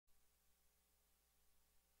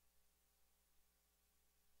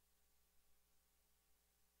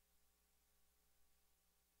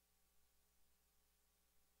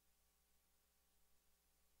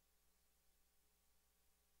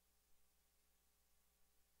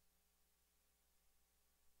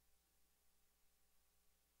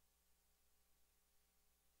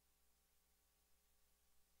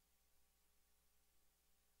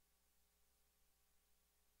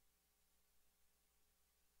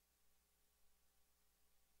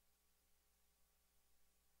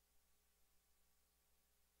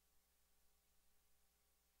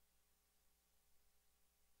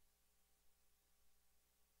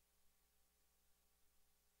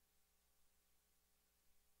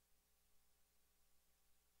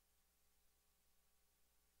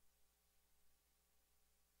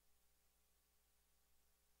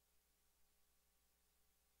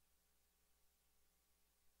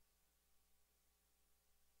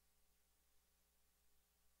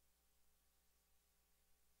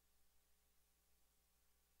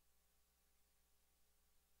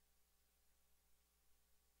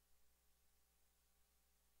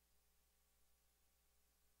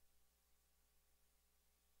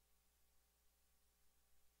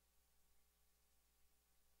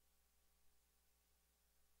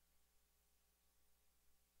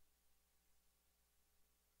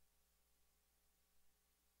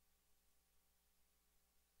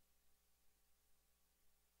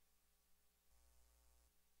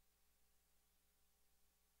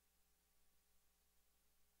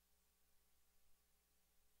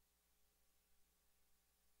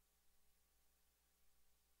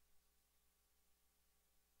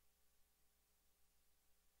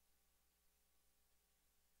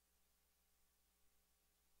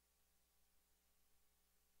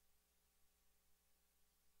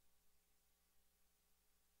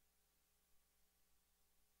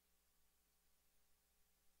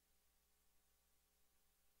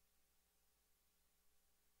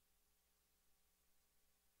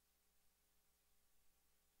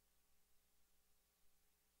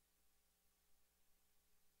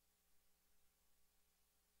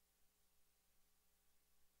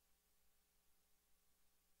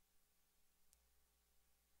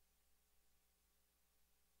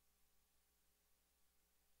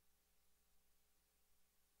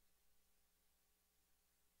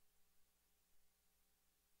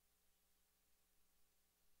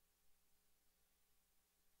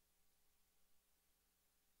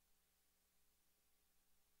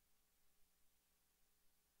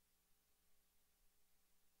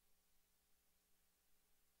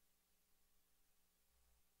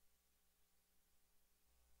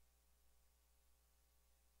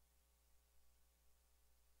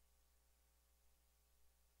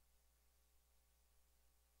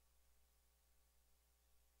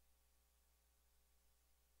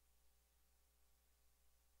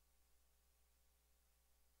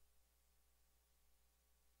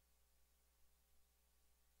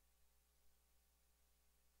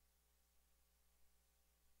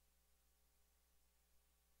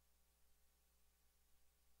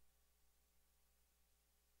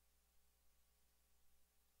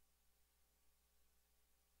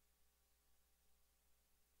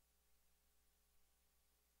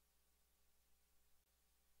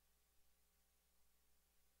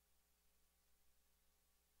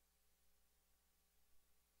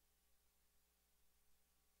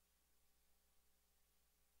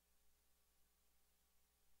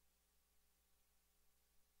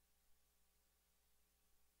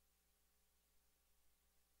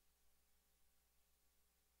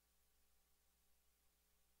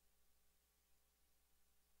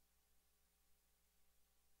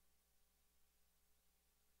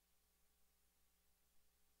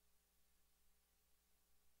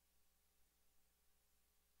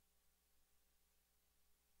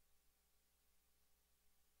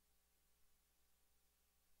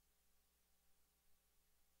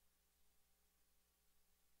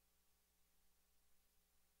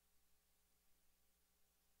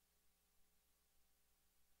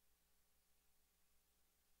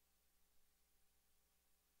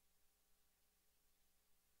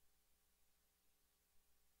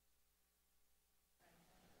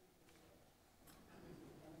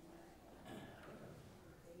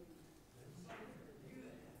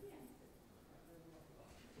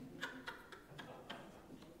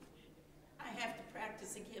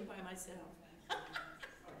myself.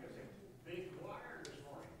 Big choir this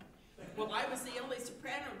morning. Well, I was the only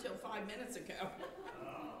soprano until 5 minutes ago.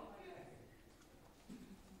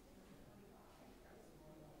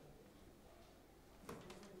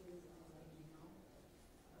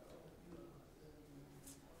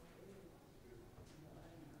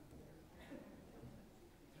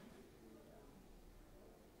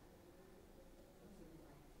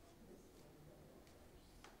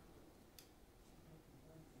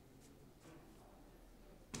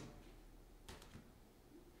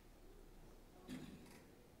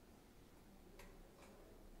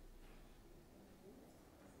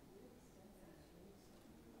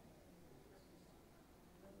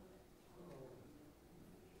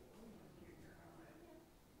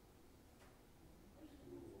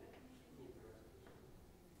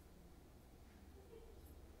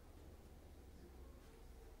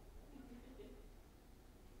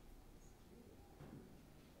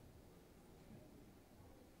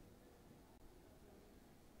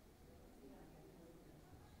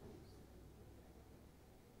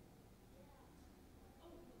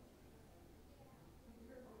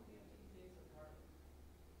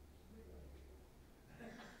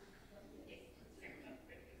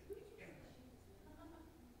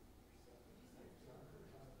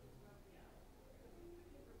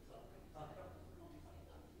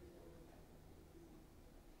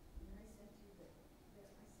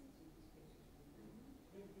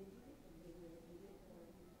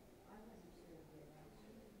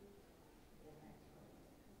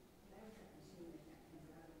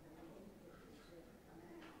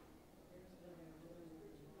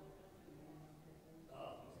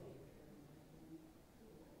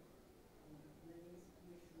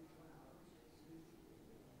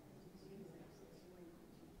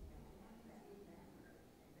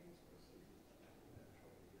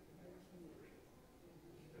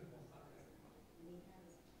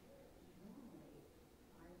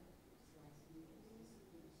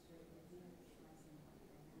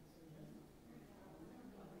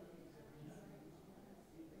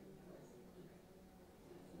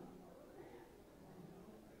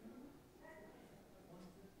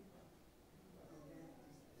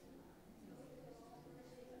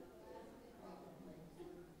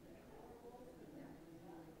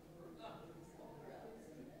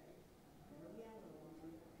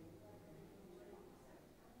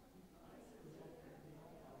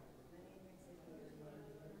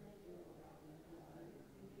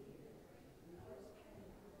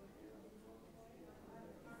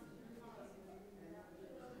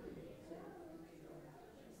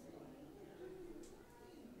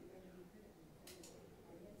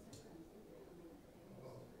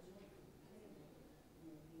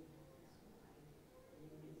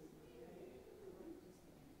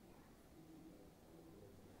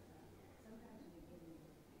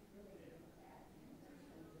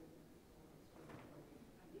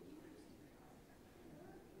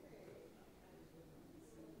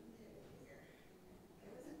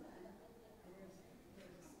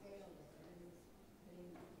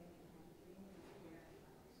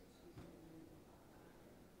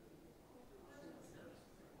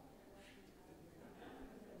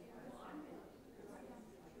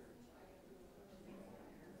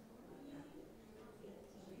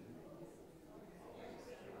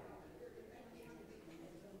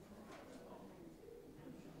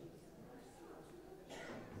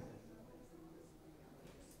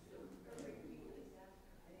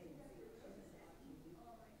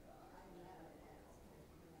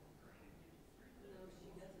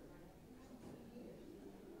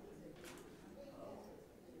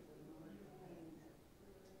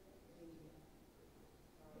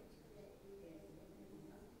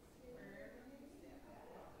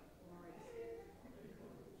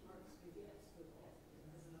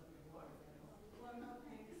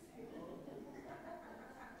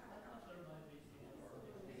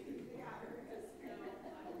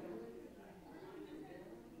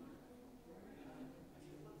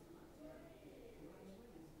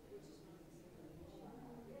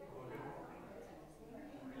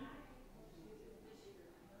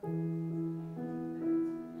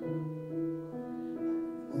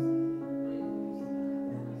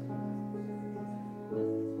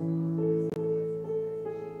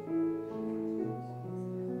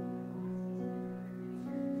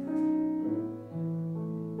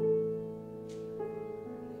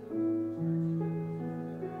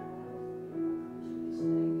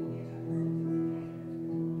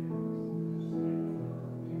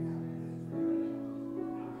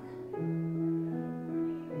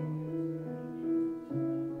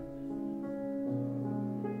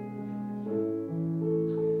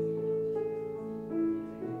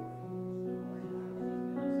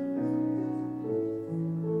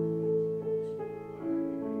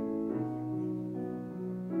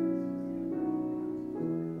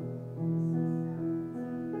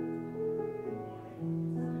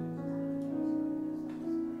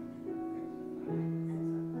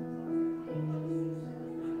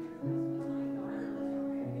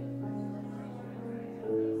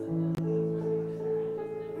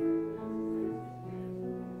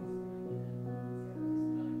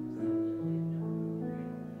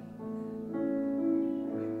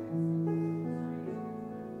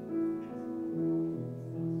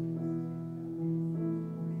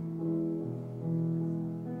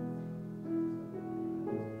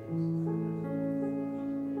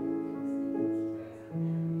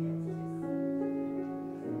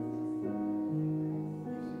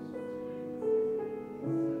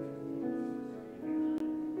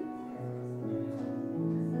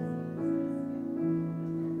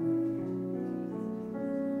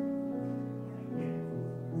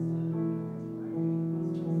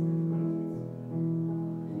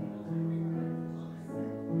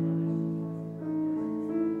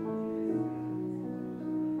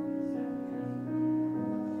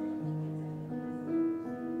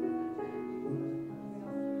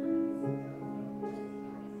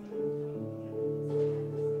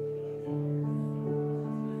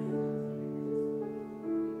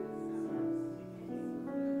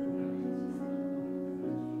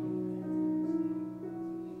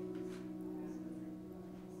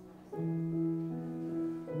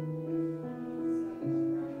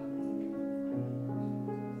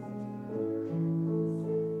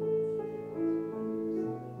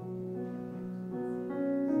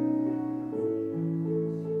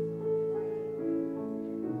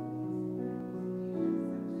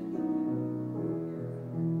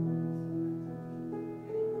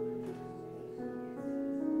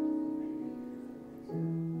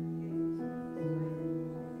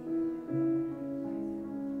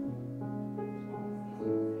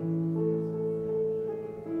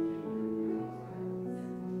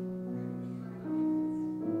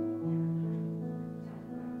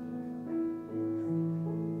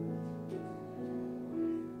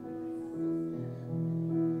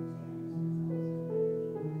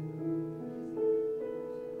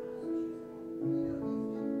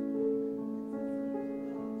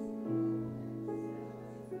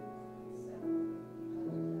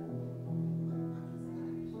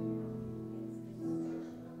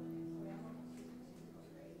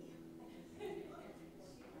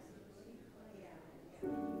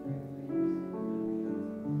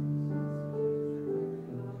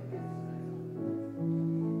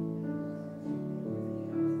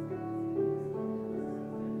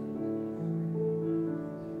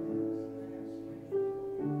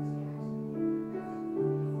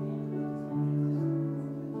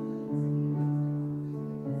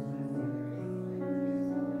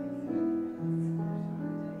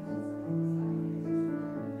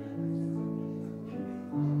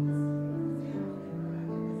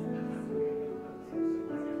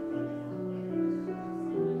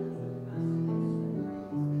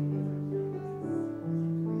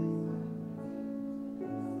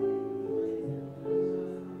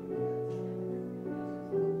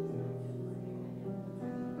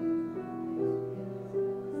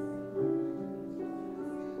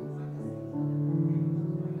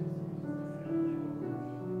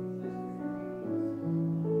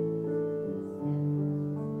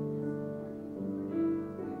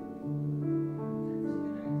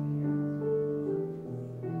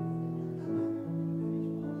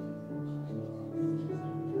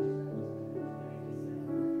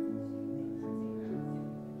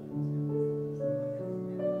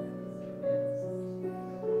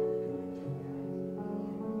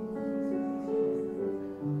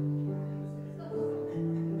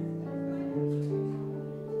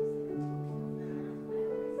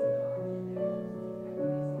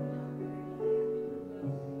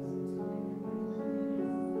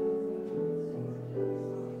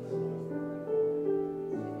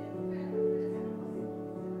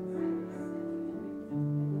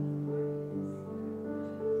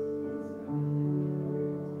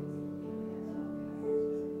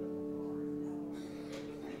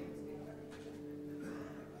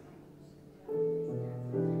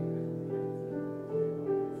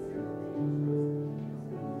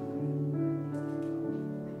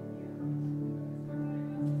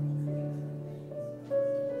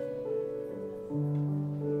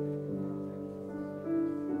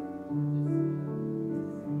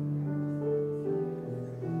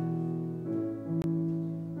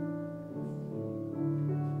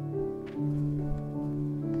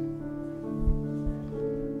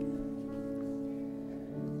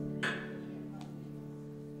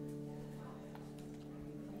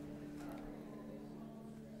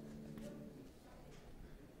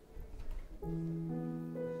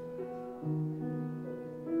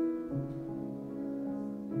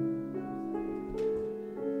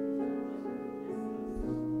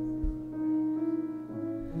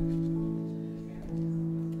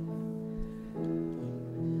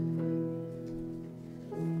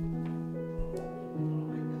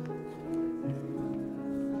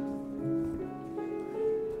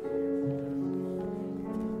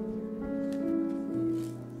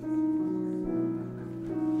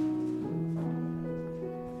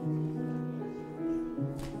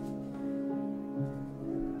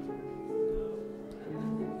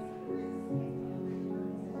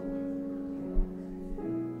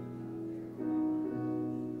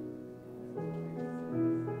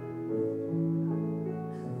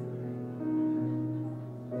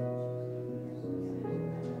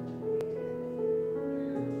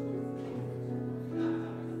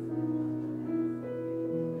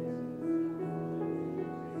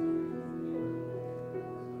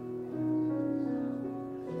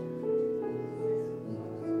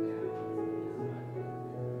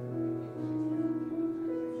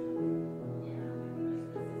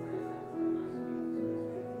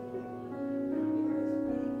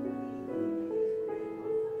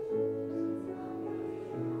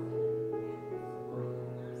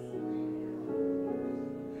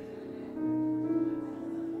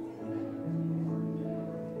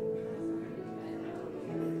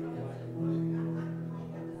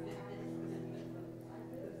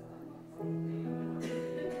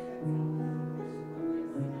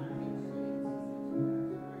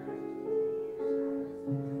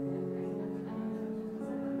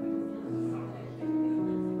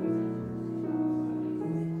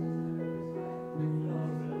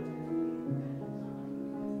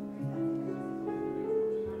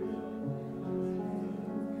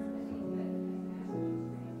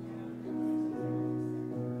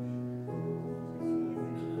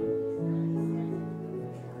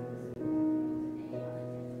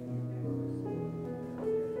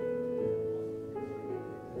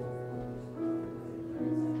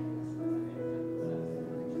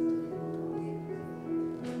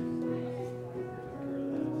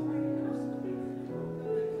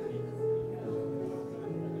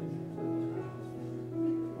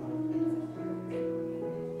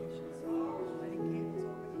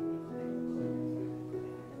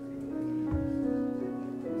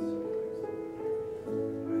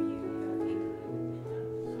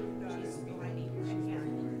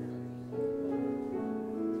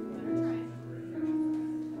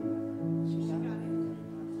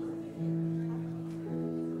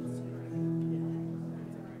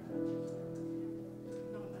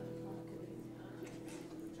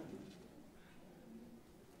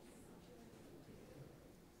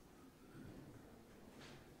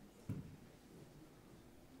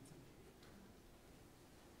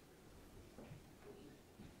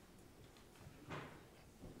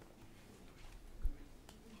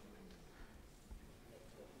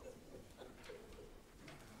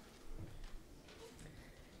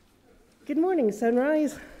 Good morning,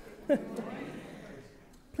 Sunrise.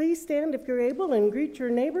 Please stand if you're able and greet your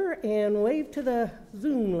neighbor and wave to the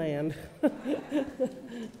Zoom land. What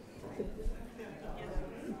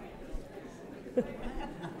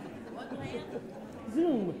land?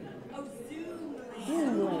 Zoom. Oh, Zoom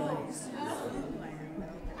land. Zoom land.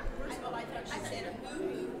 First of all, I thought she said a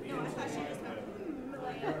boo-boo. No, I thought she just went,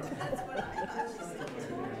 land. That's what I thought she said.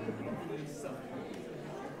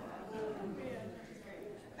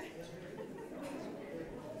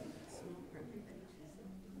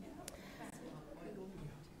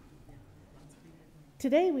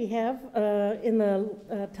 Today we have, in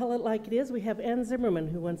the Tell It Like It Is, we have Ann Zimmerman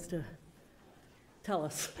who wants to tell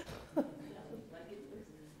us.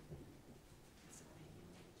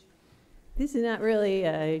 This is not really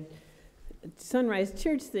a Sunrise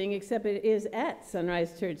Church thing, except it is at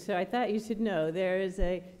Sunrise Church, so I thought you should know. There is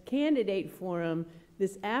a candidate forum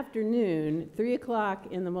this afternoon, 3 o'clock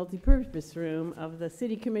in the multipurpose room of the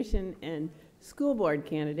City Commission and School Board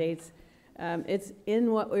candidates. It's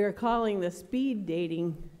in what we are calling the speed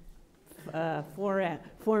dating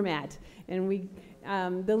format. And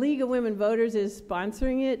the League of Women Voters is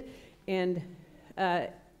sponsoring it, and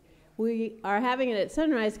we are having it at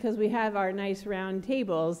Sunrise because we have our nice round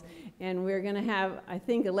tables, and we're going to have, I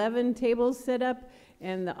think, 11 tables set up,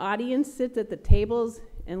 and the audience sits at the tables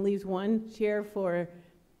and leaves one chair for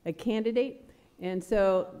a candidate. And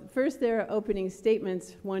so first there are opening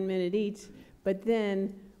statements, 1 minute each, but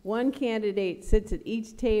then one candidate sits at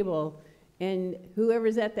each table, and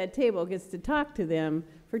whoever's at that table gets to talk to them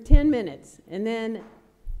for 10 minutes. And then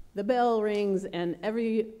the bell rings and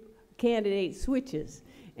every candidate switches.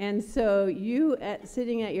 And so you,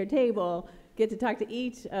 sitting at your table, get to talk to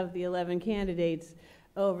each of the 11 candidates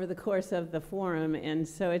over the course of the forum. And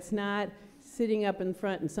so it's not sitting up in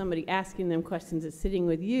front and somebody asking them questions. It's sitting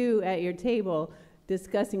with you at your table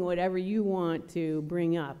discussing whatever you want to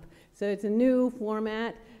bring up. So it's a new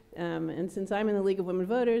format. And since I'm in the League of Women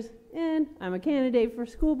Voters, and I'm a candidate for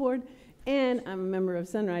school board, and I'm a member of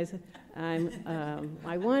Sunrise,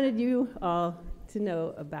 I wanted you all to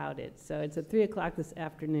know about it. So it's at 3 o'clock this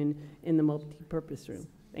afternoon in the multi-purpose room.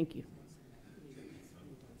 Thank you.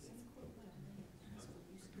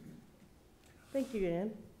 Thank you,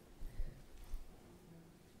 Ann.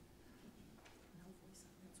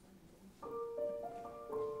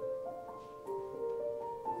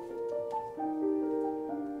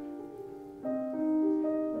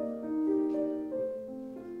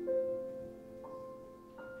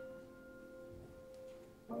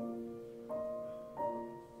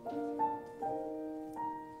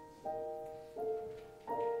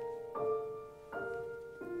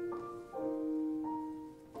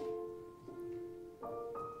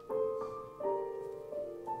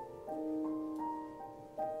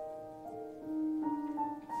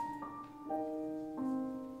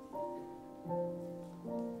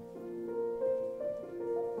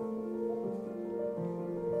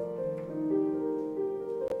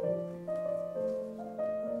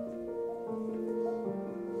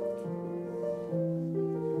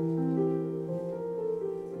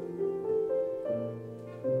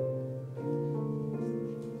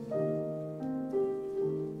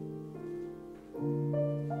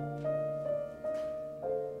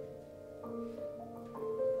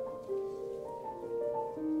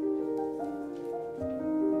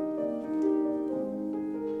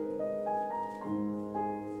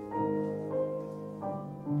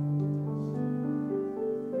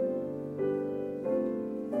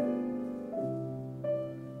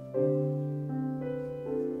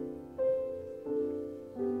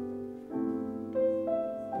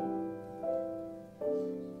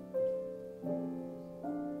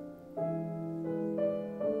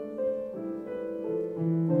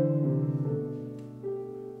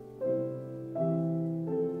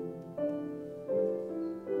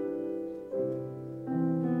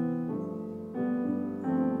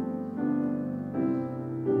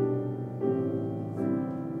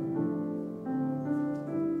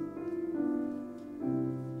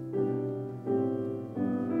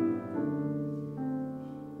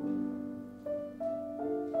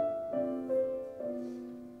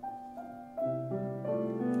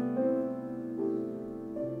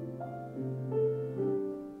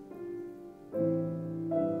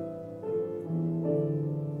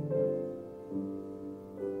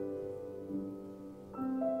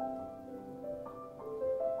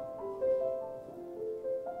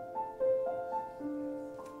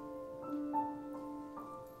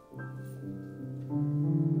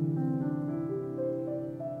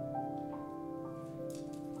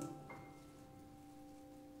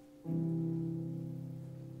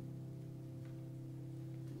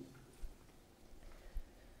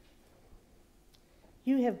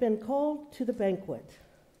 have been called to the banquet.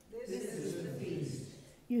 This is the feast.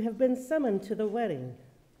 You have been summoned to the wedding.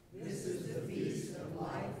 This is the feast of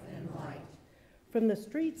life and light. From the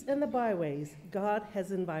streets and the byways, God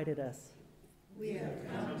has invited us. We have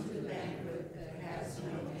come to the banquet that has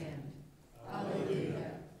no end.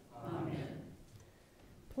 Alleluia. Amen.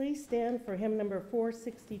 Please stand for hymn number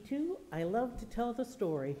 462, I Love to Tell the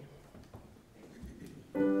Story.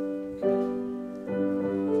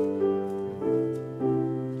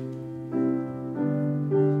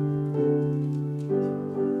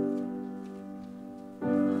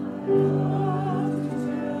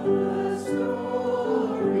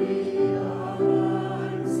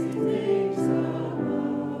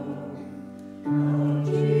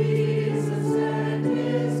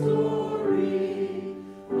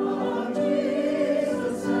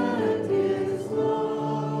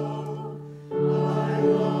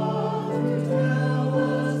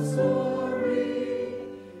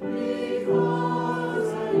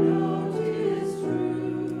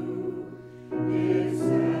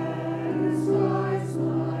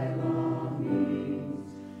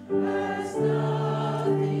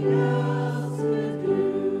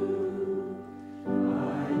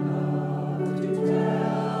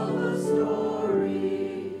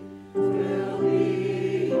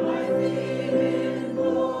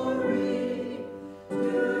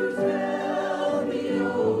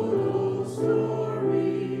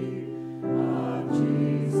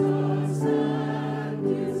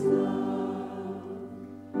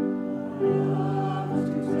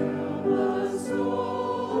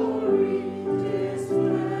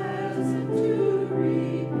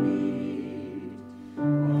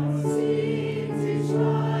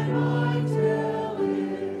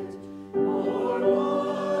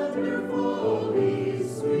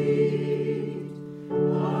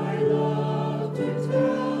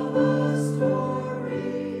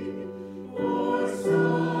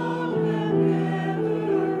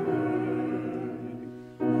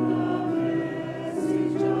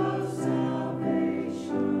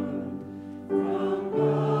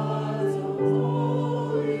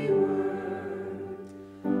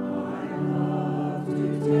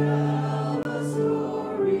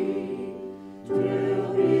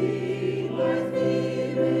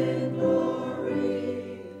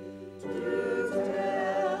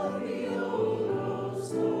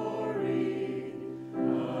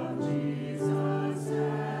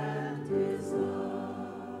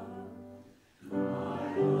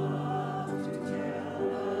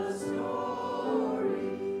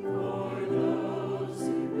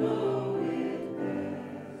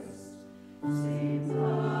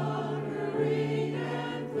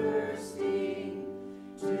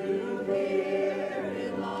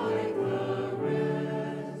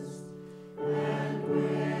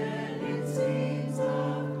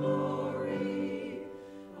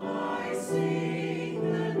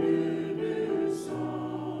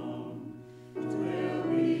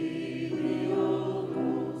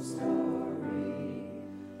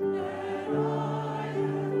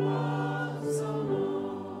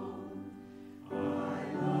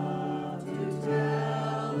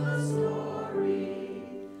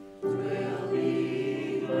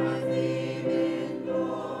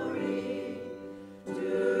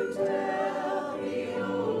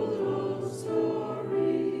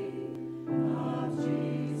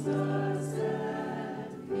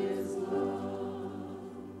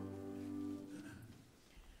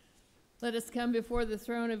 Let us come before the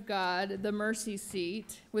throne of God, the mercy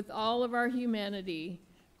seat, with all of our humanity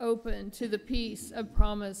open to the peace of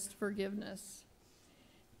promised forgiveness.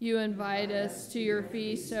 You invite us to your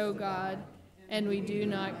feast, O God, and we do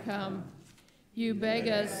not come. You beg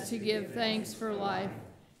us to give thanks for life,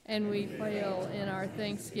 and we fail in our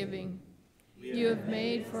thanksgiving. You have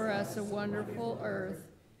made for us a wonderful earth,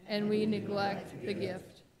 and we neglect the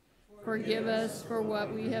gift. Forgive us for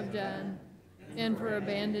what we have done, and for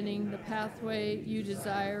abandoning the pathway you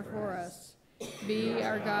desire for us. Be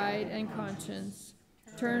our guide and conscience.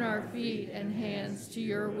 Turn our feet and hands to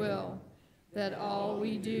your will, that all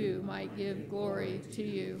we do might give glory to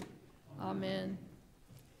you. Amen.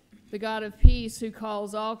 The God of peace, who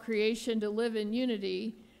calls all creation to live in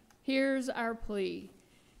unity, hears our plea.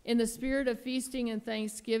 In the spirit of feasting and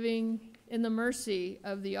thanksgiving, in the mercy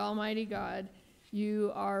of the Almighty God,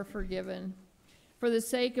 you are forgiven. For the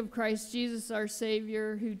sake of Christ Jesus, our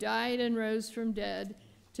Savior, who died and rose from dead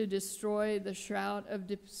to destroy the shroud of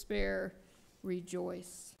despair,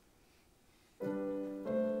 rejoice.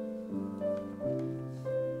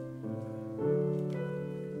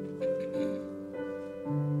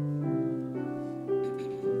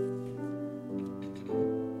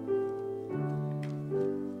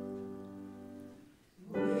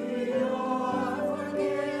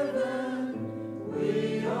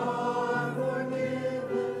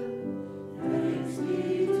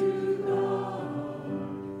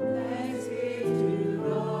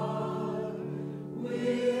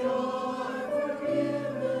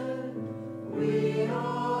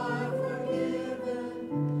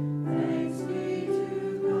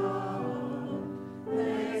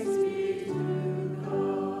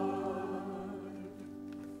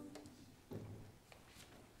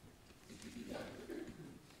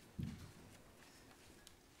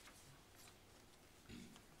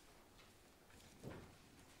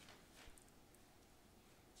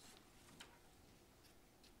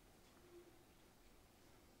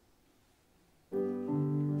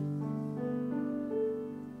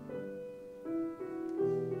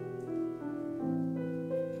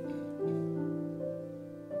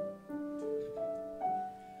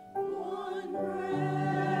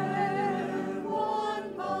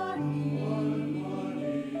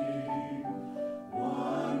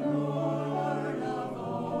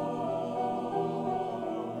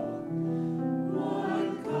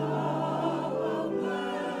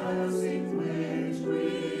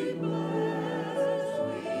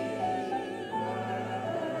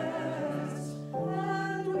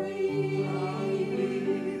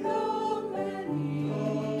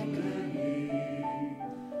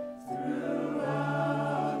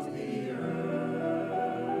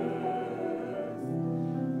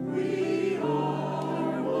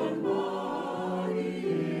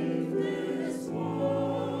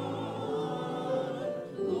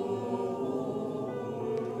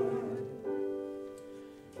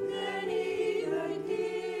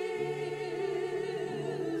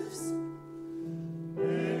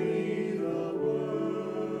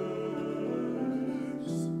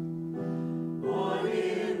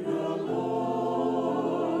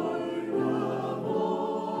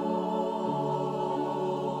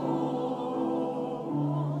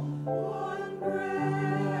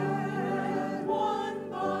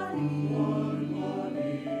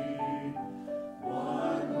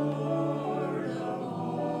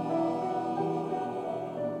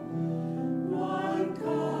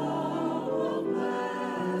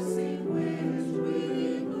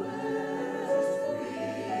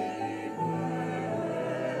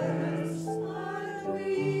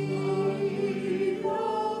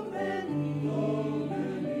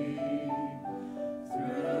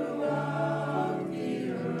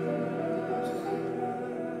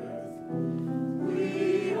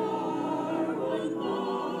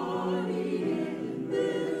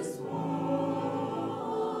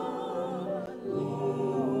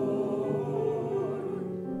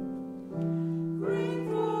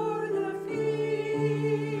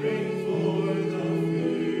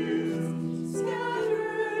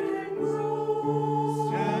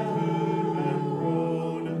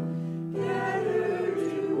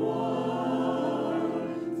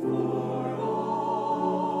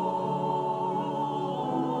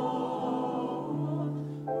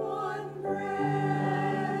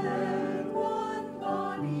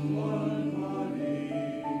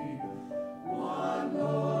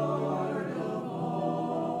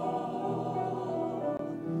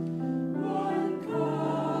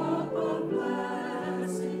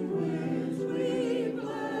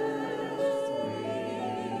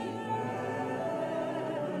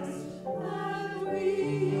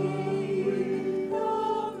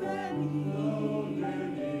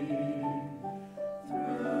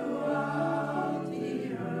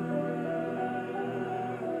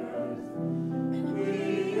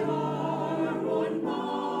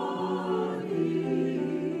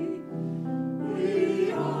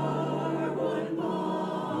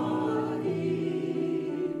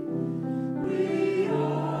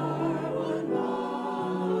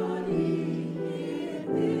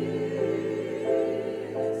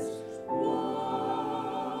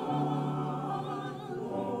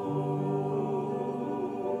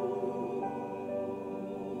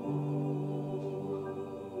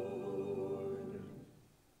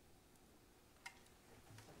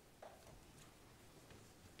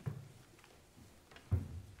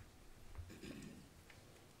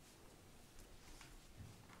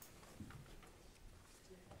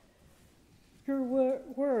 Your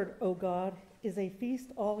word, O God, is a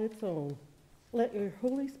feast all its own. Let your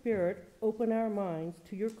Holy Spirit open our minds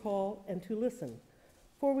to your call and to listen,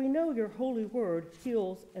 for we know your holy word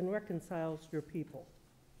heals and reconciles your people.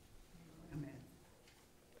 Amen.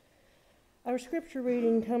 Our scripture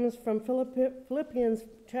reading comes from Philippians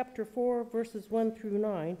chapter 4, verses 1 through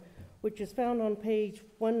 9, which is found on page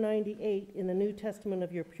 198 in the New Testament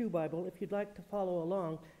of your Pew Bible, if you'd like to follow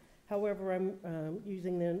along. However, I'm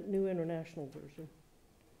using the New International Version.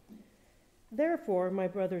 Therefore, my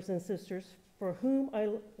brothers and sisters, for whom I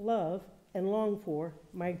love and long for,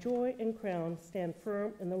 my joy and crown, stand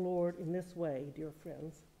firm in the Lord in this way, dear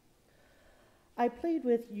friends. I plead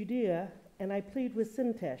with Euodia and I plead with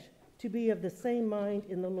Syntyche to be of the same mind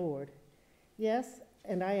in the Lord. Yes,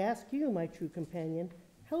 and I ask you, my true companion,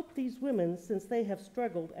 help these women, since they have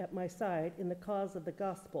struggled at my side in the cause of the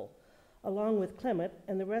gospel, along with Clement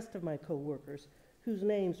and the rest of my co-workers, whose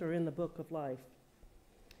names are in the book of life.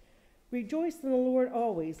 Rejoice in the Lord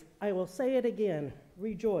always. I will say it again,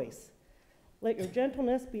 rejoice. Let your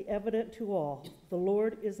gentleness be evident to all. The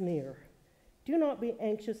Lord is near. Do not be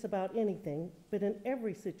anxious about anything, but in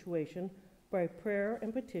every situation, by prayer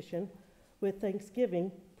and petition, with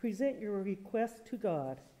thanksgiving, present your requests to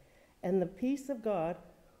God, and the peace of God,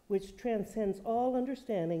 which transcends all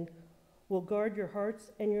understanding, will guard your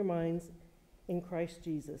hearts and your minds in Christ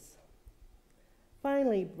Jesus.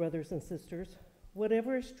 Finally, brothers and sisters,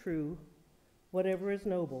 whatever is true, whatever is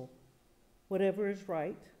noble, whatever is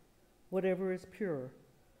right, whatever is pure,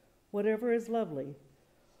 whatever is lovely,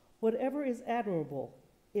 whatever is admirable,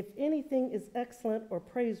 if anything is excellent or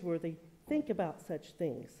praiseworthy, think about such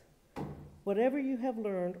things. Whatever you have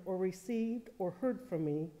learned or received or heard from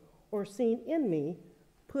me or seen in me,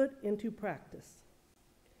 put into practice.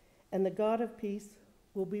 And the God of peace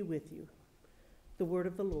will be with you. The word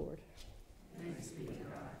of the Lord. Thanks be to God.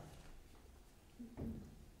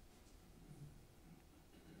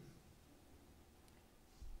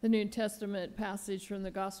 The New Testament passage from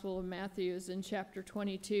the Gospel of Matthew is in chapter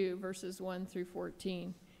 22, verses 1 through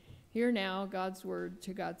 14. Hear now God's word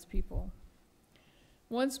to God's people.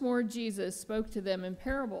 Once more Jesus spoke to them in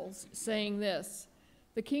parables, saying this,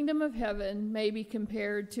 "The kingdom of heaven may be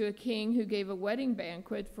compared to a king who gave a wedding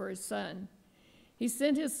banquet for his son. He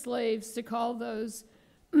sent his slaves to call those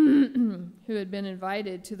who had been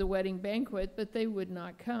invited to the wedding banquet, but they would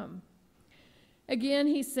not come. Again,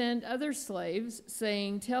 he sent other slaves,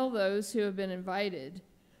 saying, 'Tell those who have been invited,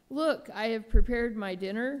 look, I have prepared my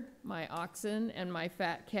dinner, my oxen and my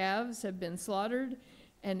fat calves have been slaughtered,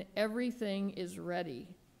 and everything is ready.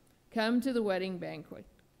 Come to the wedding banquet.'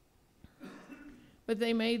 But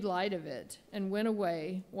they made light of it and went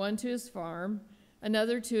away, one to his farm,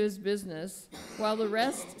 another to his business, while the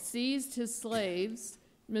rest seized his slaves,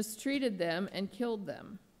 mistreated them, and killed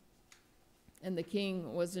them. And the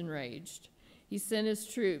king was enraged. He sent his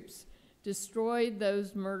troops, destroyed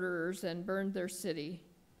those murderers, and burned their city.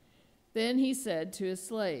 Then he said to his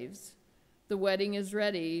slaves, 'The wedding is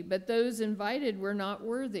ready, but those invited were not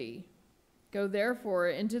worthy. Go therefore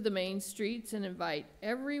into the main streets and invite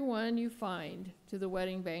everyone you find to the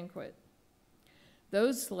wedding banquet.'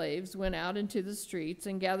 Those slaves went out into the streets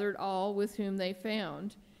and gathered all with whom they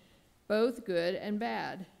found, both good and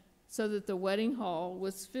bad, so that the wedding hall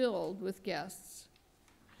was filled with guests.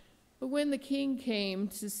 But when the king came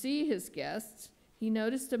to see his guests, he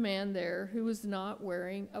noticed a man there who was not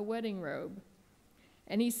wearing a wedding robe.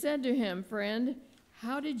 And he said to him, 'Friend,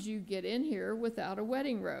 how did you get in here without a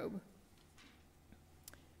wedding robe?'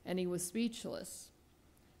 And he was speechless.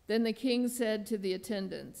 Then the king said to the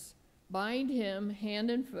attendants, 'Bind him hand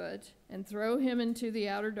and foot and throw him into the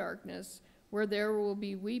outer darkness, where there will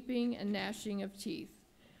be weeping and gnashing of teeth.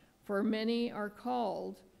 For many are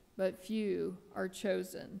called, but few are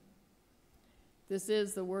chosen.'" This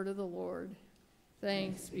is the word of the Lord.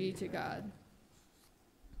 Thanks be to God.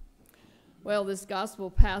 Well, this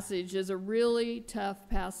gospel passage is a really tough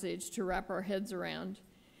passage to wrap our heads around.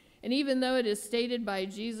 And even though it is stated by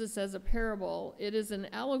Jesus as a parable, it is an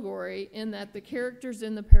allegory in that the characters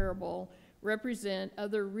in the parable represent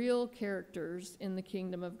other real characters in the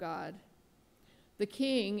kingdom of God. The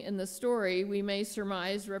king in the story, we may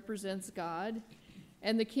surmise, represents God,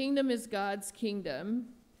 and the kingdom is God's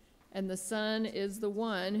kingdom, and the Son is the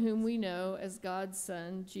one whom we know as God's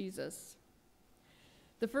Son, Jesus.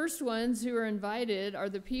 The first ones who are invited are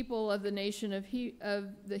the people of the nation of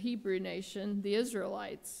the Hebrew nation, the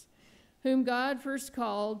Israelites, whom God first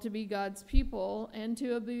called to be God's people and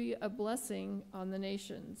to be a blessing on the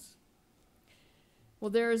nations.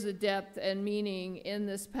 Well, there is a depth and meaning in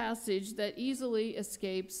this passage that easily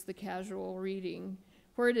escapes the casual reading,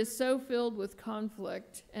 for it is so filled with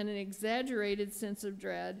conflict and an exaggerated sense of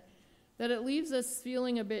dread that it leaves us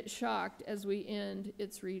feeling a bit shocked as we end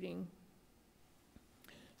its reading.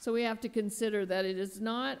 So we have to consider that it is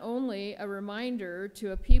not only a reminder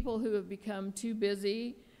to a people who have become too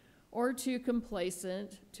busy or too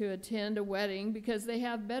complacent to attend a wedding because they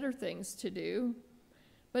have better things to do,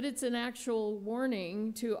 but it's an actual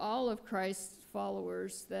warning to all of Christ's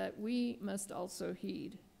followers that we must also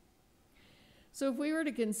heed. So if we were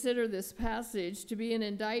to consider this passage to be an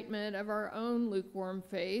indictment of our own lukewarm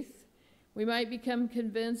faith, we might become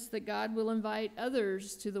convinced that God will invite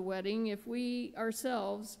others to the wedding if we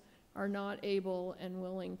ourselves are not able and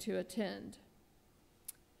willing to attend.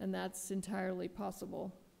 And that's entirely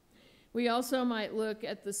possible. We also might look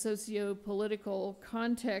at the socio-political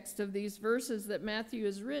context of these verses that Matthew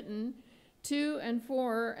has written to and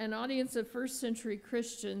for an audience of first century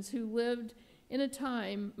Christians who lived in a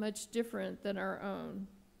time much different than our own.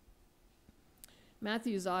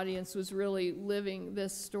 Matthew's audience was really living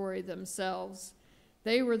this story themselves.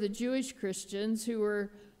 They were the Jewish Christians who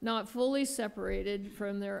were not fully separated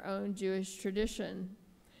from their own Jewish tradition.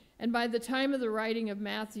 And by the time of the writing of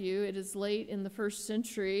Matthew, it is late in the first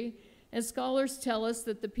century, and scholars tell us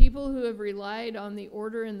that the people who have relied on the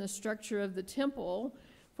order and the structure of the temple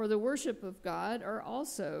for the worship of God are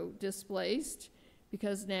also displaced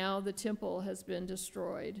because now the temple has been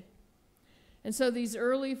destroyed. And so these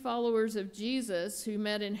early followers of Jesus who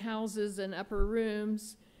met in houses and upper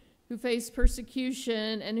rooms, who faced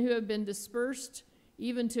persecution and who have been dispersed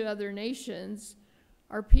even to other nations,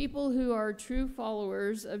 are people who are true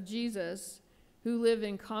followers of Jesus, who live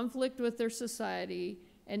in conflict with their society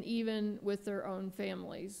and even with their own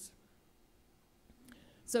families.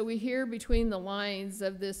 So we hear between the lines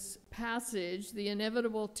of this passage the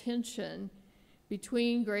inevitable tension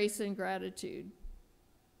between grace and gratitude.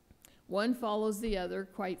 One follows the other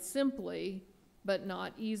quite simply, but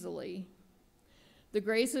not easily. The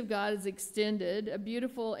grace of God is extended, a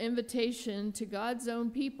beautiful invitation to God's own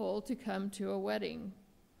people to come to a wedding.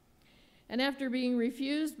 And after being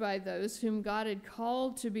refused by those whom God had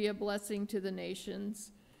called to be a blessing to the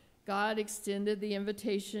nations, God extended the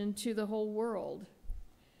invitation to the whole world,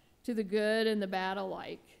 to the good and the bad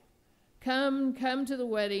alike. Come to the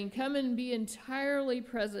wedding. Come and be entirely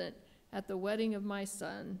present at the wedding of my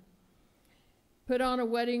Son. Put on a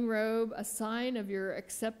wedding robe, a sign of your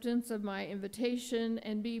acceptance of my invitation,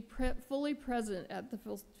 and be fully present at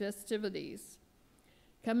the festivities.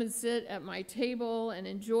 Come and sit at my table and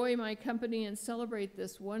enjoy my company and celebrate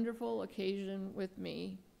this wonderful occasion with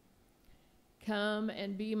me. Come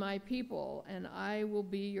and be my people, and I will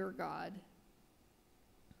be your God.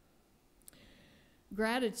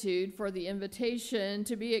 Gratitude for the invitation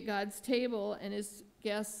to be at God's table and his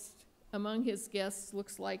guests, among his guests,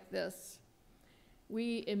 looks like this.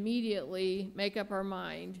 We immediately make up our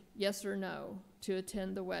mind, yes or no, to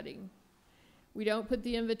attend the wedding. We don't put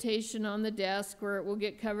the invitation on the desk where it will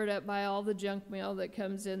get covered up by all the junk mail that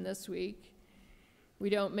comes in this week. We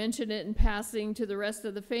don't mention it in passing to the rest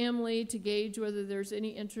of the family to gauge whether there's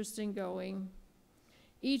any interest in going.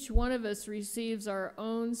 Each one of us receives our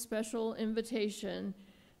own special invitation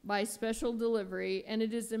by special delivery, and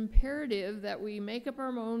it is imperative that we make up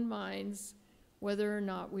our own minds whether or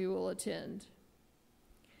not we will attend.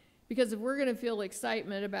 Because if we're going to feel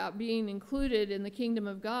excitement about being included in the kingdom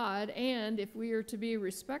of God, and if we are to be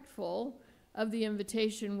respectful of the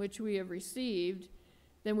invitation which we have received,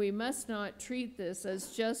 then we must not treat this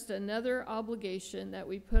as just another obligation that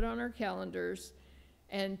we put on our calendars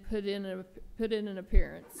and put in an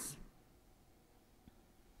appearance.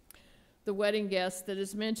 The wedding guest that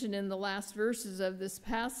is mentioned in the last verses of this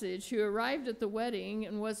passage, who arrived at the wedding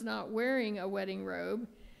and was not wearing a wedding robe,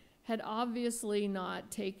 had obviously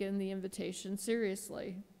not taken the invitation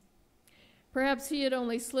seriously. Perhaps he had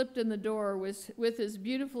only slipped in the door with his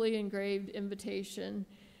beautifully engraved invitation,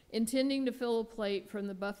 intending to fill a plate from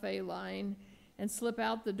the buffet line and slip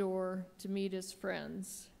out the door to meet his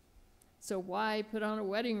friends. So why put on a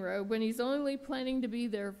wedding robe when he's only planning to be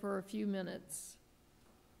there for a few minutes?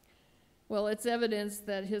 Well, it's evidence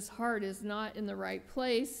that his heart is not in the right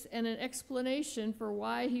place, and an explanation for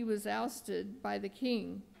why he was ousted by the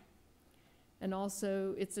king. And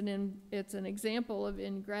also, it's an example of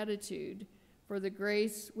ingratitude for the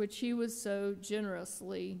grace which he was so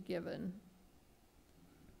generously given.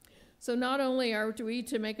 So not only are we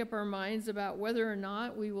to make up our minds about whether or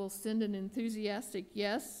not we will send an enthusiastic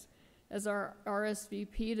yes as our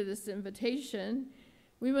RSVP to this invitation,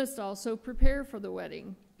 we must also prepare for the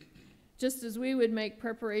wedding, just as we would make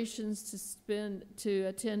preparations to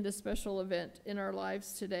attend a special event in our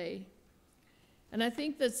lives today. And I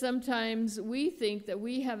think that sometimes we think that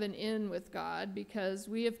we have an in with God because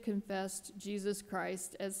we have confessed Jesus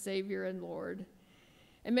Christ as Savior and Lord.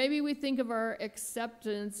 And maybe we think of our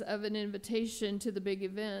acceptance of an invitation to the big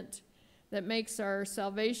event that makes our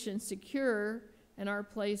salvation secure and our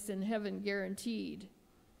place in heaven guaranteed.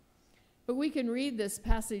 But we can read this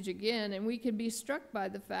passage again, and we can be struck by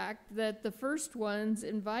the fact that the first ones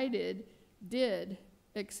invited did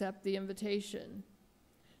accept the invitation.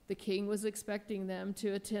 The king was expecting them to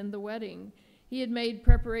attend the wedding. He had made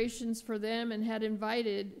preparations for them and had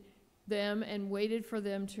invited them and waited for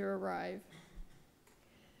them to arrive.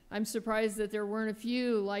 I'm surprised that there weren't a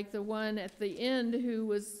few like the one at the end who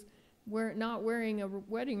was not wearing a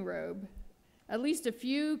wedding robe. At least a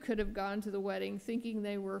few could have gone to the wedding thinking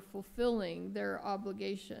they were fulfilling their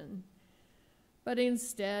obligation. But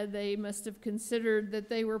instead, they must have considered that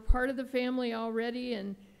they were part of the family already,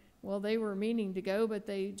 and, well, they were meaning to go, but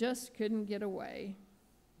they just couldn't get away.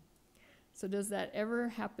 So does that ever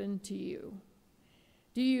happen to you?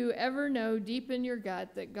 Do you ever know deep in your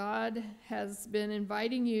gut that God has been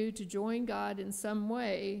inviting you to join God in some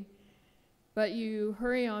way, but you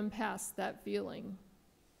hurry on past that feeling?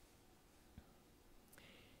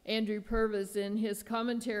 Andrew Purvis, in his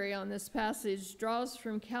commentary on this passage, draws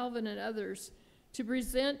from Calvin and others to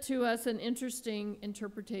present to us an interesting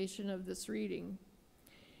interpretation of this reading.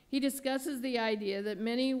 He discusses the idea that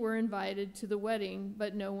many were invited to the wedding,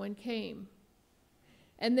 but no one came.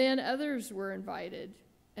 And then others were invited,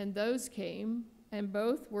 and those came, and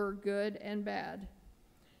both were good and bad.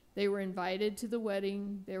 They were invited to the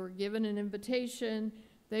wedding, they were given an invitation,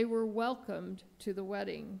 they were welcomed to the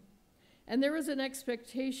wedding. And there was an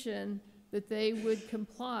expectation that they would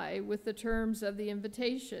comply with the terms of the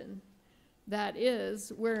invitation, that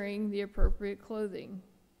is, wearing the appropriate clothing.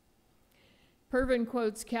 Purvis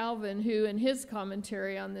quotes Calvin, who in his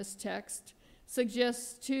commentary on this text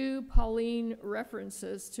suggests two Pauline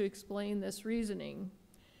references to explain this reasoning.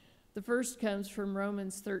 The first comes from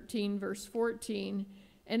Romans 13, verse 14,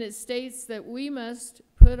 and it states that we must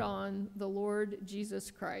put on the Lord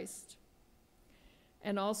Jesus Christ.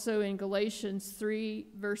 And also in Galatians 3,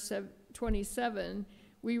 verse 27,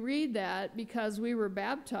 we read that because we were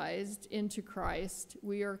baptized into Christ,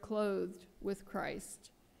 we are clothed with Christ.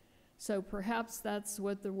 So perhaps that's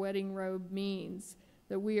what the wedding robe means,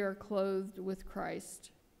 that we are clothed with Christ.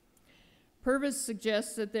 Purvis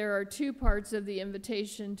suggests that there are two parts of the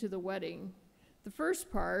invitation to the wedding. The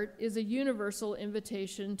first part is a universal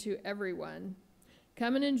invitation to everyone.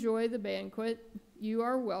 Come and enjoy the banquet. You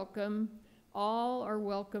are welcome. All are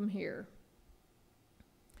welcome here.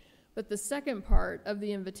 But the second part of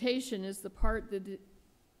the invitation is the part that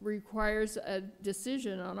requires a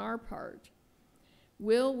decision on our part.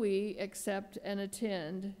 Will we accept and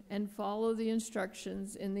attend and follow the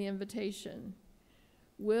instructions in the invitation?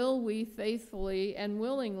 Will we faithfully and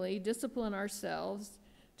willingly discipline ourselves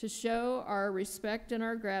to show our respect and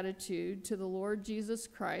our gratitude to the Lord Jesus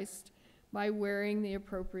Christ by wearing the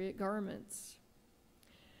appropriate garments?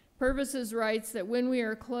 Purvis writes that when we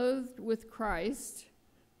are clothed with Christ,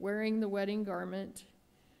 wearing the wedding garment,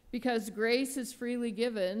 because grace is freely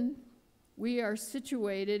given, we are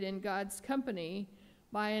situated in God's company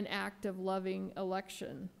by an act of loving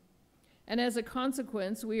election. And as a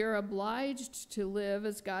consequence, we are obliged to live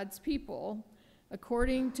as God's people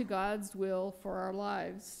according to God's will for our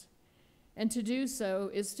lives. And to do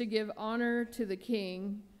so is to give honor to the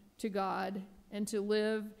King, to God, and to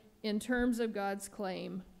live in terms of God's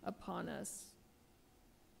claim upon us.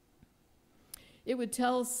 It would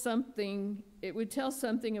tell something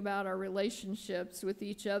about our relationships with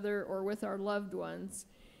each other or with our loved ones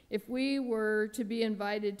if we were to be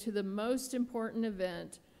invited to the most important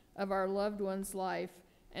event of our loved one's life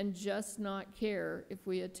and just not care if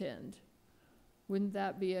we attend. Wouldn't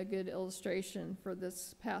that be a good illustration for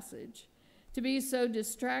this passage? To be so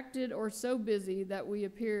distracted or so busy that we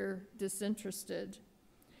appear disinterested.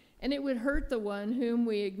 And it would hurt the one whom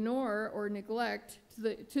we ignore or neglect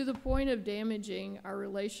to the point of damaging our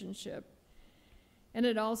relationship. And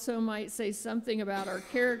it also might say something about our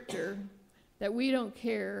character, that we don't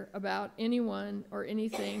care about anyone or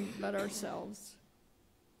anything but ourselves.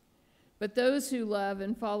 But those who love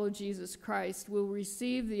and follow Jesus Christ will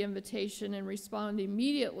receive the invitation and respond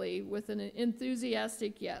immediately with an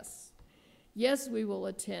enthusiastic yes. Yes, we will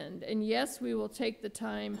attend, and yes, we will take the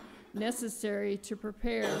time necessary to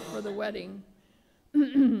prepare for the wedding,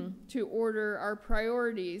 to order our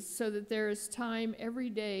priorities so that there is time every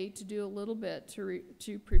day to do a little bit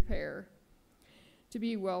to prepare, to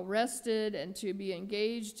be well rested and to be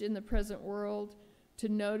engaged in the present world, to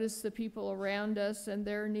notice the people around us and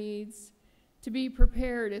their needs, to be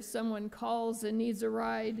prepared if someone calls and needs a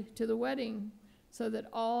ride to the wedding so that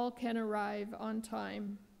all can arrive on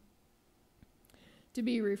time, to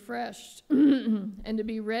be refreshed and to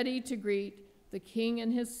be ready to greet the King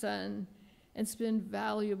and his Son and spend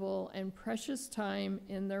valuable and precious time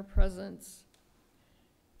in their presence,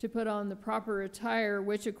 to put on the proper attire,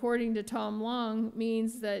 which according to Tom Long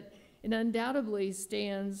means that it undoubtedly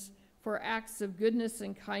stands for acts of goodness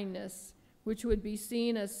and kindness, which would be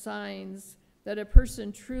seen as signs that a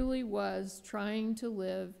person truly was trying to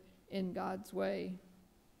live in God's way.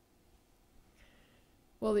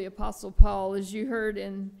 Well, the Apostle Paul, as you heard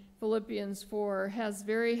in Philippians 4, has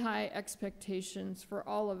very high expectations for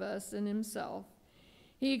all of us and himself.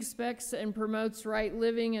 He expects and promotes right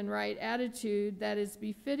living and right attitude that is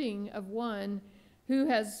befitting of one who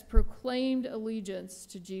has proclaimed allegiance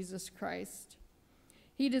to Jesus Christ.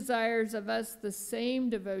 He desires of us the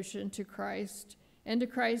same devotion to Christ and to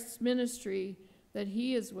Christ's ministry that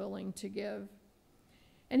he is willing to give.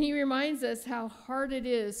 And he reminds us how hard it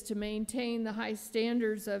is to maintain the high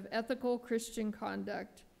standards of ethical Christian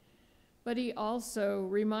conduct. But he also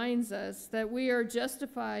reminds us that we are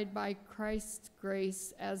justified by Christ's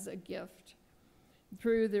grace as a gift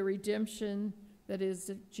through the redemption that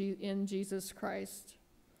is in Jesus Christ.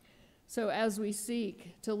 So as we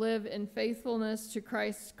seek to live in faithfulness to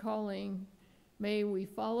Christ's calling, may we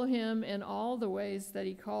follow him in all the ways that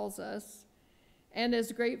he calls us. And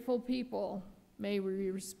as grateful people, may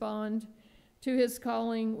we respond to his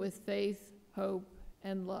calling with faith, hope,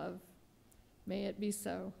 and love. May it be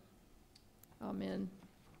so. Amen.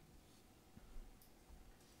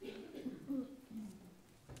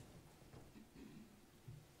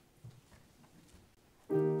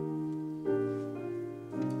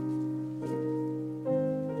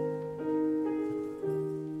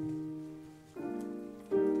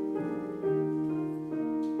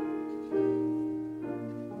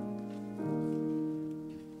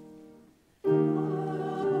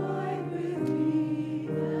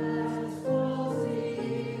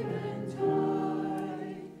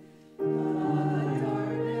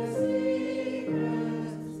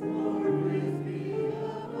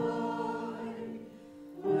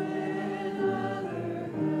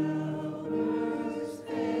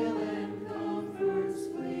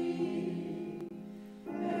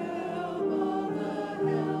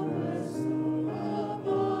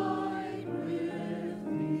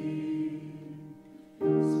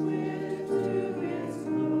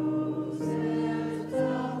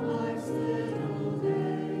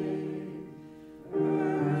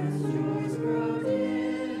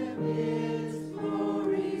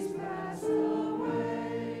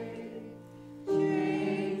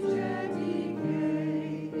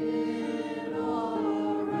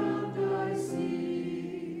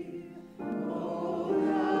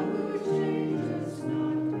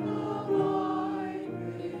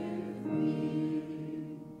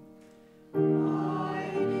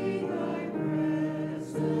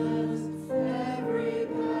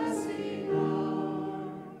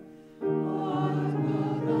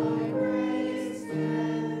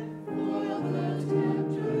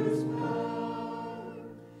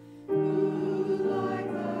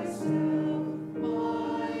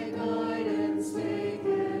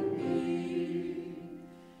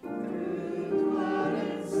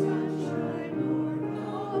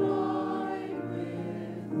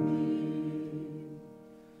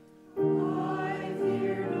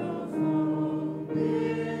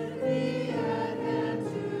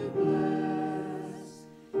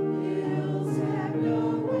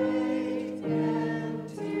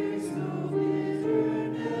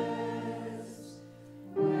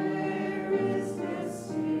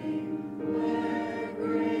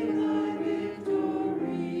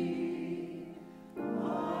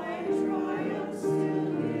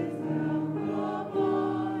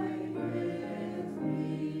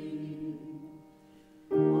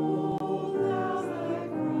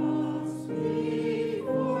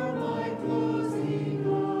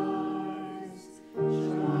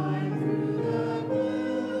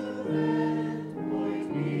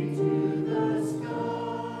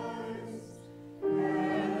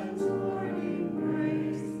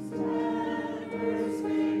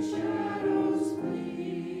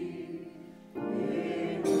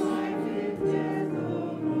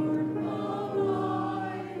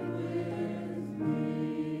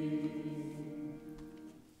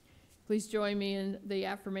 Please join me in the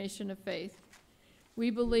affirmation of faith. We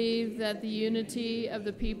believe that the unity of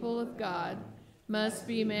the people of God must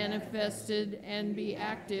be manifested and be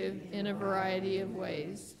active in a variety of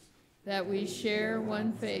ways, that we share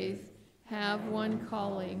one faith, have one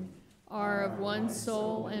calling, are of one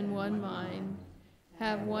soul and one mind,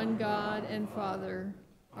 have one God and Father,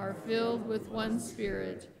 are filled with one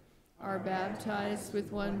Spirit, are baptized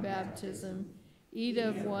with one baptism, eat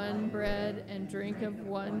of one bread and drink of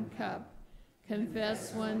one cup,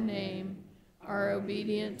 confess one name, are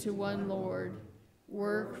obedient to one Lord,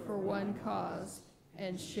 work for one cause,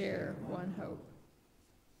 and share one hope.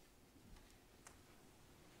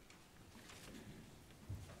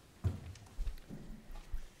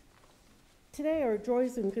 Today, our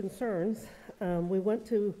joys and concerns, we want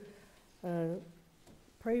to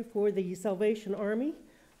pray for the Salvation Army.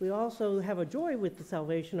 We also have a joy with the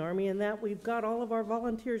Salvation Army in that we've got all of our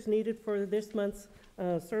volunteers needed for this month's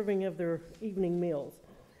serving of their evening meals.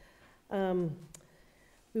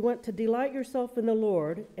 We want to delight yourself in the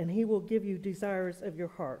Lord, and he will give you desires of your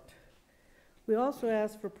heart. We also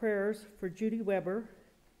ask for prayers for Judy Weber,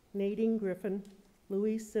 Nadine Griffin,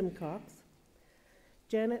 Louise Simcox,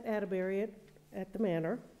 Janet Atterbury at the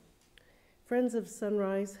Manor, Friends of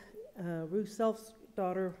Sunrise, Ruth Self's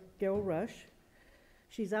daughter, Gail Rush.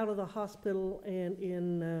 She's out of the hospital and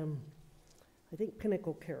in, I think,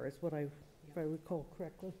 Pinnacle Care is what if I recall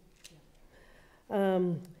correctly.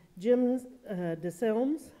 Jim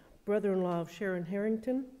DeSelms, brother-in-law of Sharon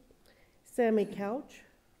Harrington, Sammy Couch,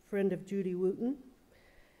 friend of Judy Wooten,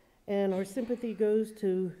 and our sympathy goes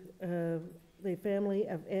to the family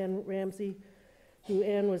of Ann Ramsey, who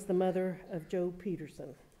Ann was the mother of Joe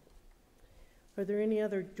Peterson. Are there any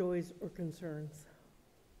other joys or concerns?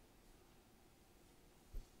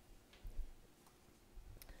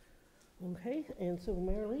 Okay, and so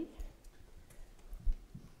Marilee.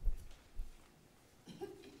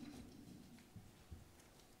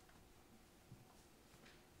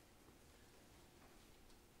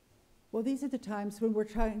 Well, these are the times when we're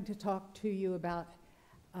trying to talk to you about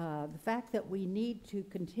the fact that we need to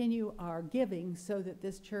continue our giving so that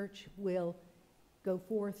this church will go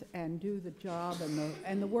forth and do the job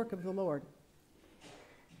and the work of the Lord.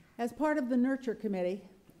 As part of the Nurture Committee,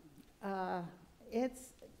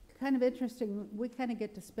 it's kind of interesting. We kind of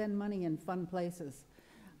get to spend money in fun places.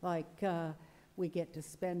 Like we get to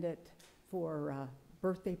spend it for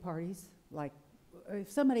birthday parties. Like if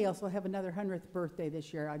somebody else will have another 100th birthday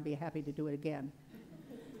this year, I'd be happy to do it again.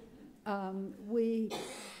 We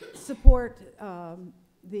support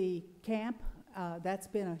the camp. That's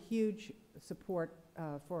been a huge support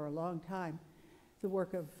for a long time, the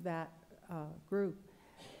work of that group.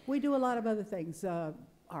 We do a lot of other things.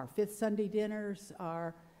 Our Fifth Sunday dinners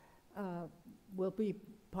will be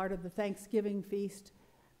part of the Thanksgiving feast.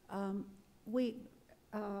 We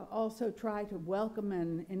also try to welcome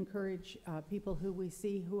and encourage people who we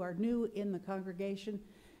see who are new in the congregation.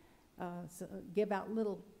 So give out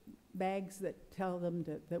little bags that tell them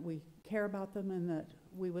that we care about them and that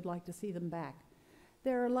we would like to see them back.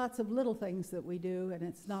 There are lots of little things that we do, and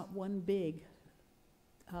it's not one big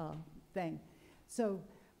thing. So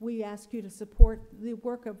we ask you to support the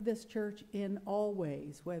work of this church in all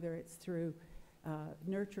ways, whether it's through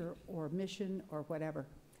nurture or mission or whatever.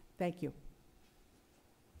 Thank you.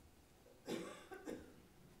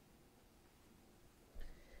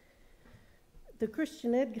 The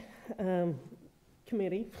Christian Ed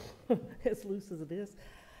Committee, as loose as it is,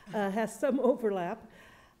 has some overlap.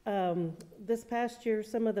 This past year,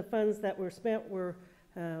 some of the funds that were spent were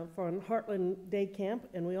for Heartland Day Camp,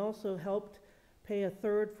 and we also helped pay a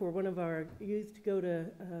third for one of our youth to go to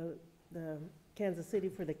the Kansas City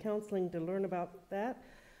for the counseling to learn about that.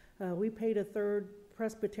 We paid a third,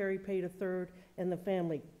 Presbyterian paid a third, and the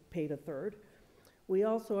family paid a third. We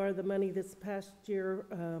also are the money this past year,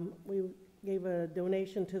 we gave a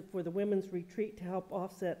donation for the women's retreat to help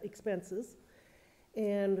offset expenses.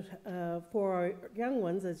 And for our young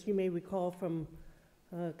ones, as you may recall from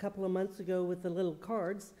a couple of months ago with the little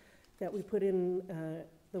cards that we put in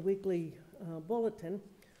the weekly bulletin,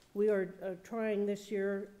 we are trying this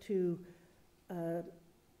year to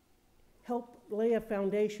help lay a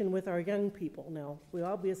foundation with our young people. Now, we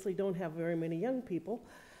obviously don't have very many young people,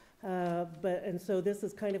 and so this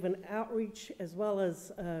is kind of an outreach as well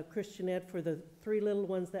as Christian Ed for the three little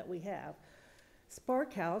ones that we have.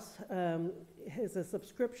 Spark House is a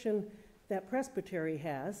subscription that Presbyterian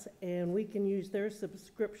has, and we can use their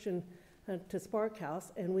subscription to Spark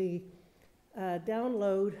House, and we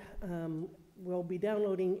we'll be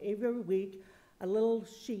downloading every week a little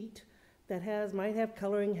sheet that might have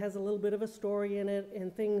coloring, has a little bit of a story in it,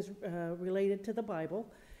 and things related to the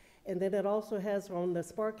Bible. And then it also has on the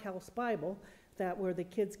Spark House Bible where the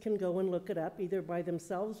kids can go and look it up either by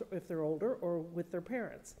themselves if they're older or with their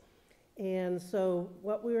parents. And so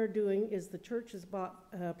what we are doing is the church has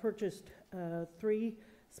purchased 3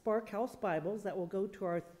 Spark House Bibles that will go to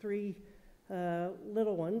our 3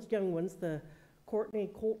 little ones, young ones, the Courtney,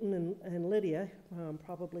 Colton, and Lydia.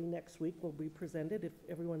 Probably next week will be presented if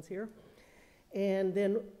everyone's here. And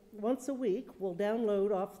then once a week, we'll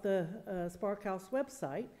download off the Spark House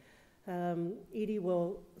website. Edie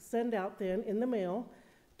will send out then in the mail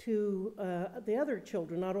to the other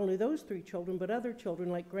children, not only those 3 children, but other children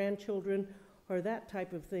like grandchildren or that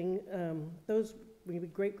type of thing, those maybe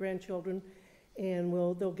great-grandchildren, and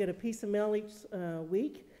they'll get a piece of mail each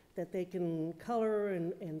week that they can color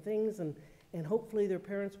and things, and hopefully their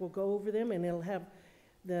parents will go over them, and it'll have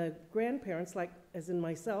the grandparents, like as in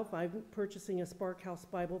myself, I'm purchasing a Spark House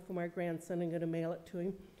Bible for my grandson and going to mail it to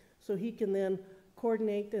him, so he can then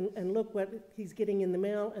coordinate and look what he's getting in the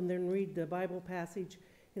mail and then read the Bible passage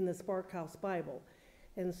in the Spark House Bible.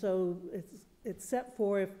 And so it's set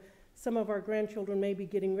for if some of our grandchildren may be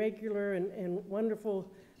getting regular and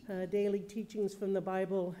wonderful daily teachings from the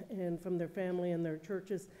Bible and from their family and their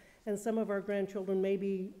churches, and some of our grandchildren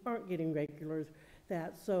maybe aren't getting regular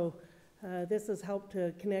that. So this has helped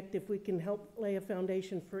to connect. If we can help lay a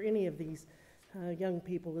foundation for any of these young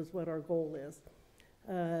people is what our goal is.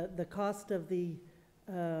 The cost of the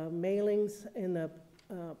mailings and the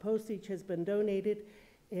postage has been donated,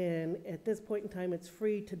 and at this point in time it's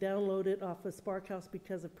free to download it off of Spark House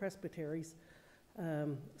because of Presbyterian's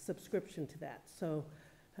subscription to that. So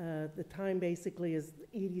the time basically is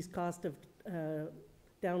Edie's cost of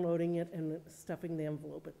downloading it and stuffing the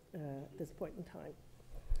envelope at this point in time.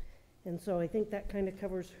 And so I think that kind of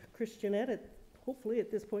covers Christian Ed, hopefully at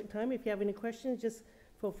this point in time. If you have any questions, just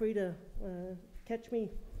feel free to catch me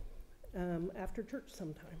after church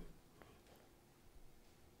sometime.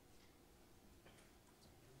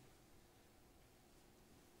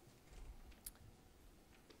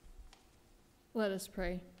 Let us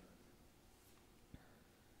pray.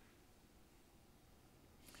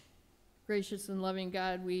 Gracious and loving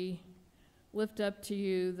God, we lift up to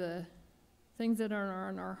you the things that are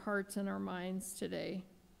on our hearts and our minds today.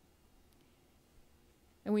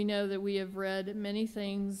 And we know that we have read many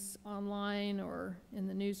things online or in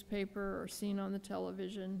the newspaper or seen on the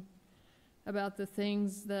television about the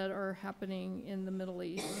things that are happening in the Middle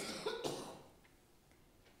East.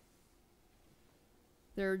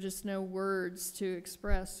 There are just no words to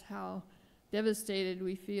express how devastated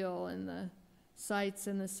we feel, and the sights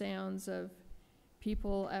and the sounds of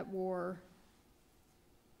people at war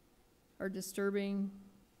are disturbing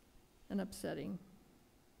and upsetting.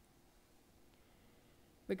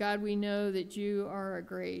 But God, we know that you are a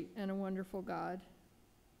great and a wonderful God,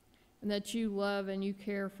 and that you love and you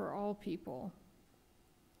care for all people,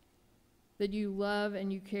 that you love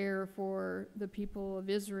and you care for the people of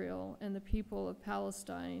Israel and the people of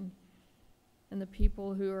Palestine and the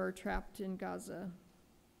people who are trapped in Gaza.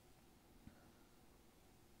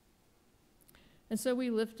 And so we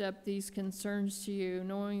lift up these concerns to you,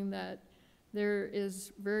 knowing that there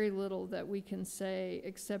is very little that we can say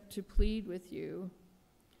except to plead with you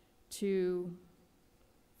to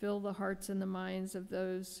fill the hearts and the minds of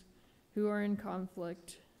those who are in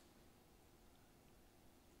conflict.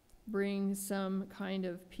 Bring some kind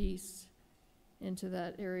of peace into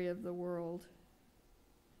that area of the world.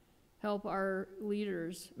 Help our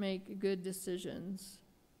leaders make good decisions.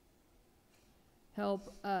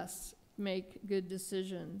 Help us make good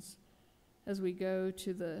decisions as we go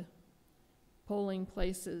to the polling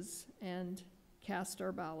places and cast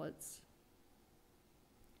our ballots.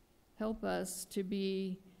 Help us to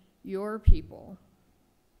be your people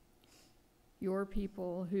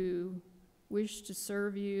who wish to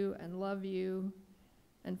serve you and love you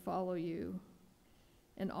and follow you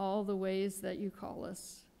in all the ways that you call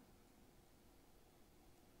us.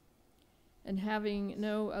 And having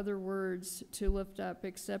no other words to lift up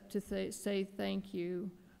except to say thank you,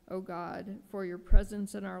 O God, for your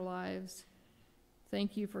presence in our lives.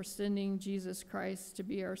 Thank you for sending Jesus Christ to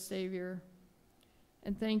be our Savior.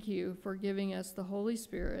 And thank you for giving us the Holy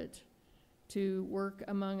Spirit to work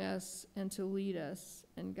among us and to lead us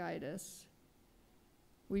and guide us.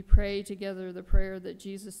 We pray together the prayer that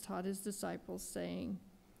Jesus taught his disciples, saying,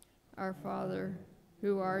 Our Father,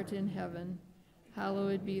 who art in heaven,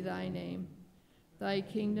 hallowed be thy name. Thy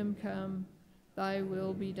kingdom come, thy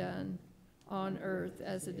will be done, on earth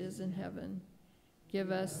as it is in heaven.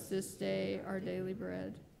 Give us this day our daily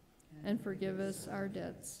bread, and forgive us our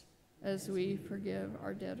debts, as we forgive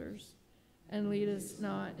our debtors. And lead us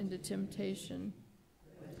not into temptation,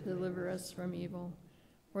 deliver us from evil.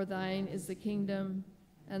 For thine is the kingdom,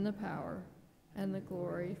 and the power, and the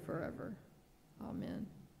glory forever. Amen.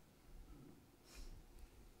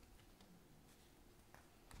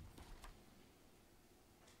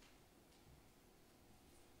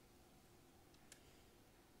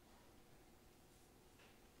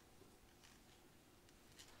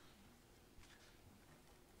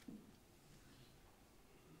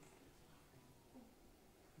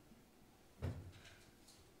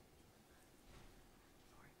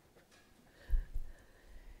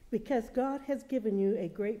 Because God has given you a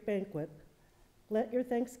great banquet, let your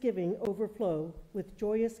thanksgiving overflow with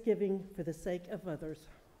joyous giving for the sake of others.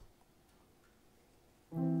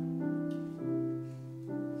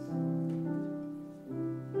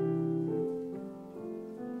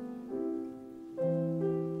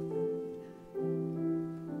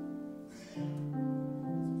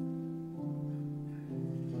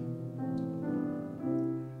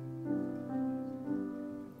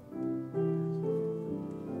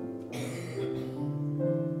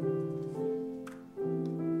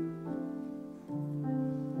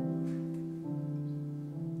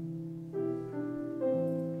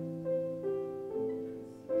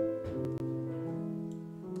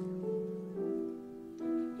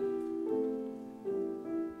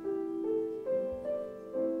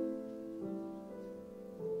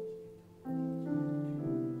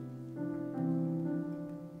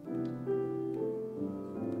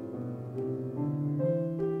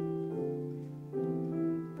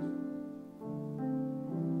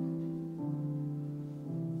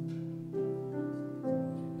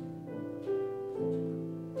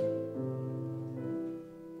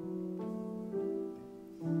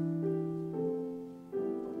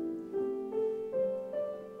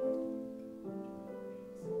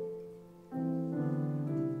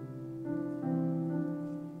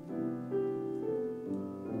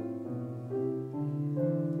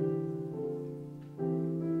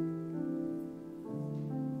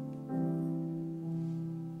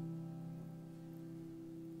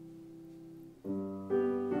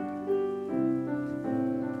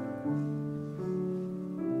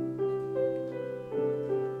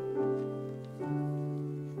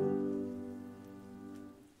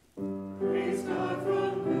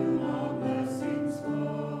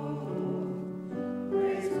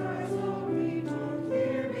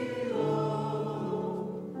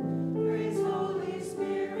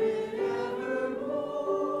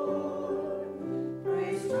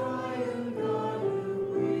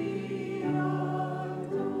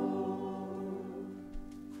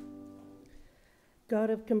 God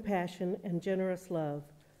of compassion and generous love,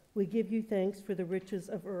 we give you thanks for the riches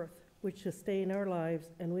of earth, which sustain our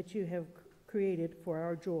lives and which you have created for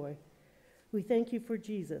our joy. We thank you for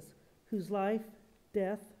Jesus, whose life,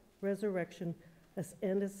 death, resurrection,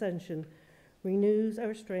 and ascension renews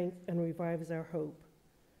our strength and revives our hope.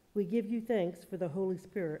 We give you thanks for the Holy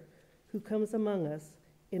Spirit, who comes among us,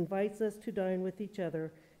 invites us to dine with each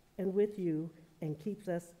other and with you, and keeps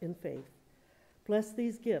us in faith. Bless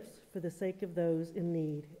these gifts for the sake of those in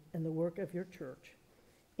need and the work of your church.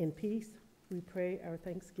 In peace, we pray our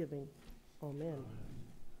thanksgiving. Amen.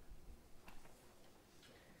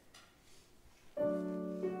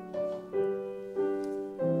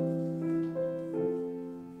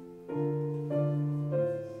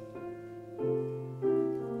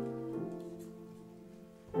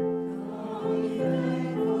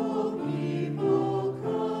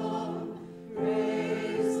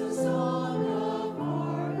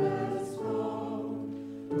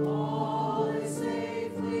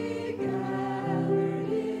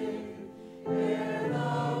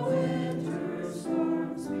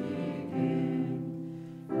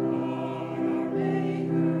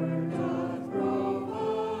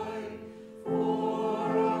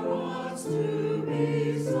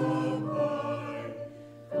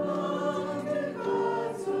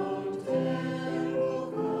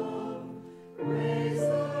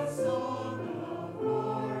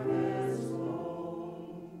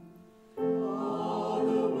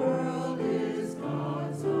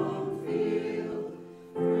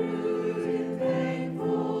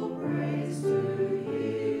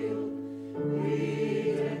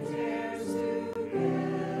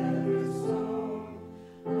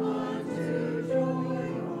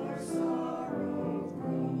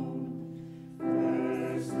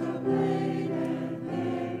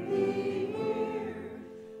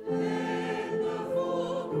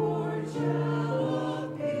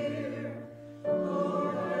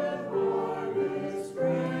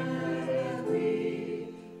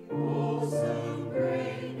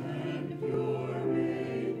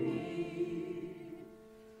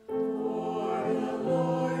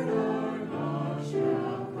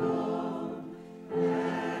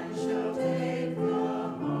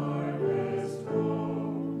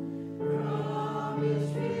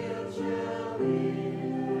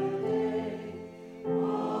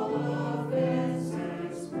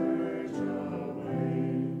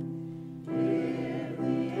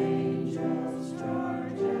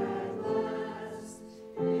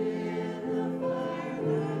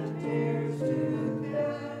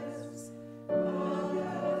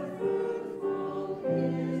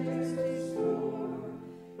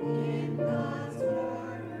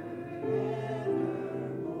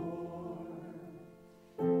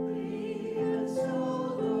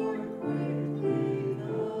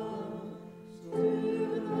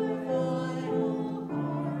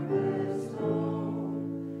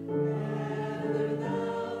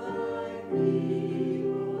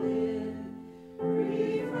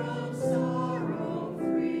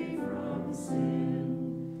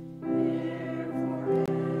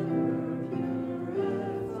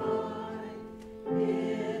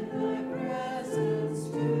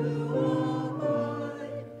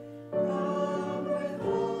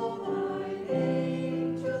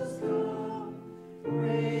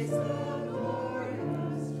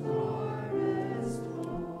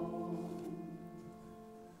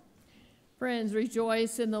 friends,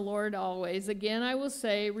 rejoice in the Lord always. Again, I will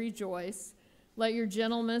say, rejoice. Let your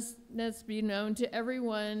gentleness be known to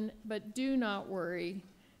everyone, but do not worry.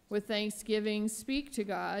 With thanksgiving, speak to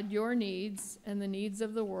God your needs and the needs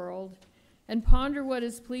of the world, and ponder what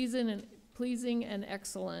is pleasing and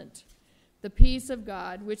excellent. The peace of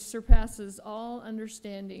God, which surpasses all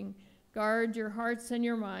understanding, guard your hearts and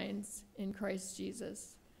your minds in Christ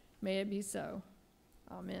Jesus. May it be so.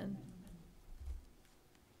 Amen.